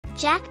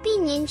Jack B.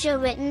 Ninja,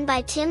 written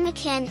by Tim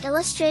McCann,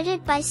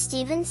 illustrated by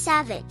Stephen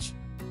Savage.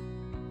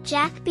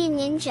 Jack B.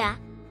 Ninja.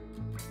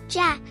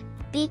 Jack,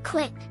 be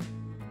quick.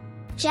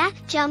 Jack,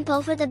 jump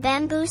over the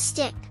bamboo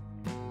stick.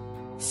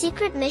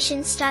 Secret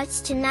mission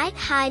starts tonight.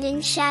 Hide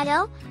in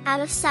shadow, out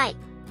of sight.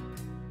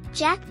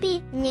 Jack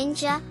B.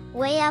 Ninja,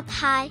 way up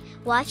high,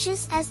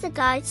 watches as the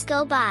guards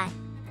go by.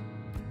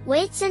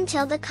 Waits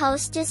until the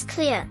coast is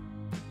clear.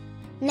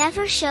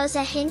 Never shows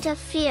a hint of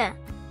fear.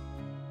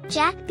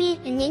 Jack B.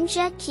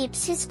 Ninja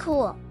keeps his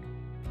cool.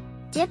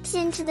 Dips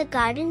into the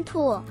garden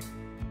pool.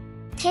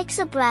 Takes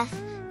a breath,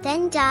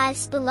 then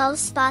dives below,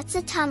 spots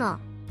a tunnel.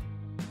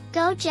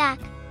 Go Jack,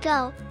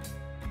 go!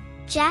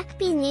 Jack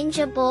B.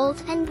 Ninja,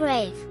 bold and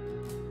brave.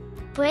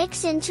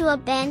 Breaks into a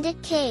bandit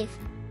cave.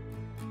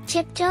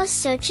 Tiptoes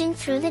searching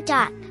through the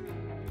dark.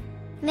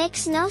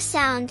 Makes no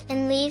sound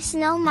and leaves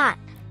no mark.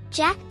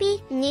 Jack B.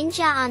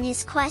 Ninja on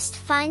his quest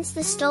finds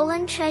the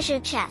stolen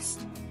treasure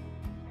chest.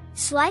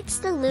 Swipes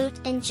the loot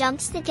and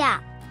jumps the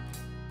gap.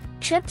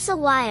 Trips a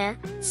wire,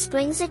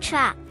 springs a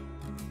trap.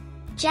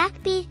 Jack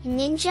B.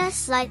 Ninja,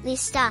 slightly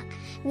stuck,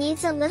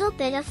 needs a little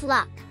bit of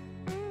luck.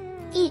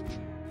 Eep!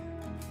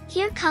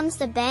 Here comes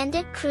the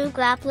bandit crew,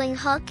 grappling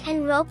hook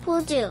and rope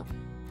will do.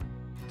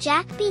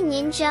 Jack B.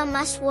 Ninja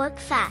must work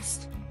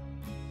fast.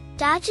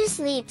 Dodges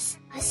leaps,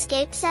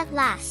 escapes at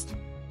last.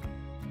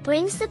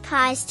 Brings the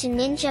prize to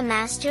Ninja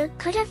Master,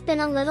 could have been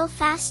a little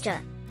faster.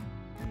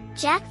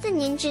 Jack the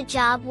Ninja,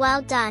 job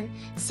well done,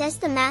 says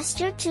the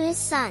master to his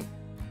son.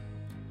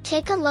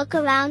 Take a look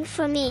around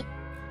for me.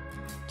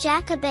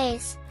 Jack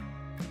obeys.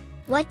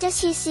 What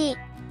does he see?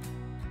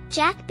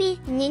 Jack B.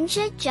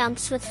 Ninja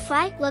jumps with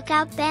fright, look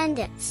out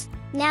bandits,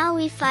 now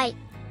we fight.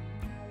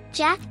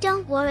 Jack,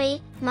 don't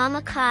worry,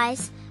 Mama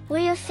cries, we're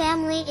your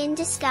family in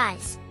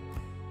disguise.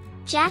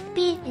 Jack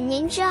B.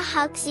 Ninja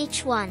hugs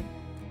each one.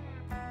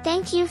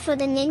 Thank you for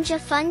the ninja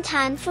fun,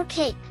 time for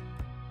cake.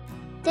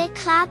 They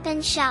clap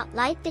and shout,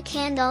 light the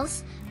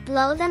candles,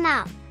 blow them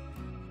out.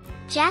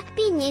 Jack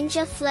B.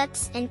 Ninja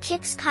flips and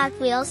kicks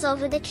cartwheels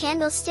over the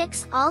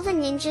candlesticks, all the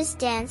ninjas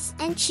dance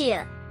and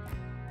cheer.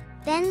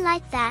 Then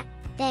like that,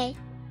 they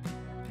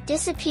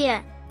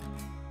disappear.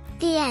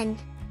 The end.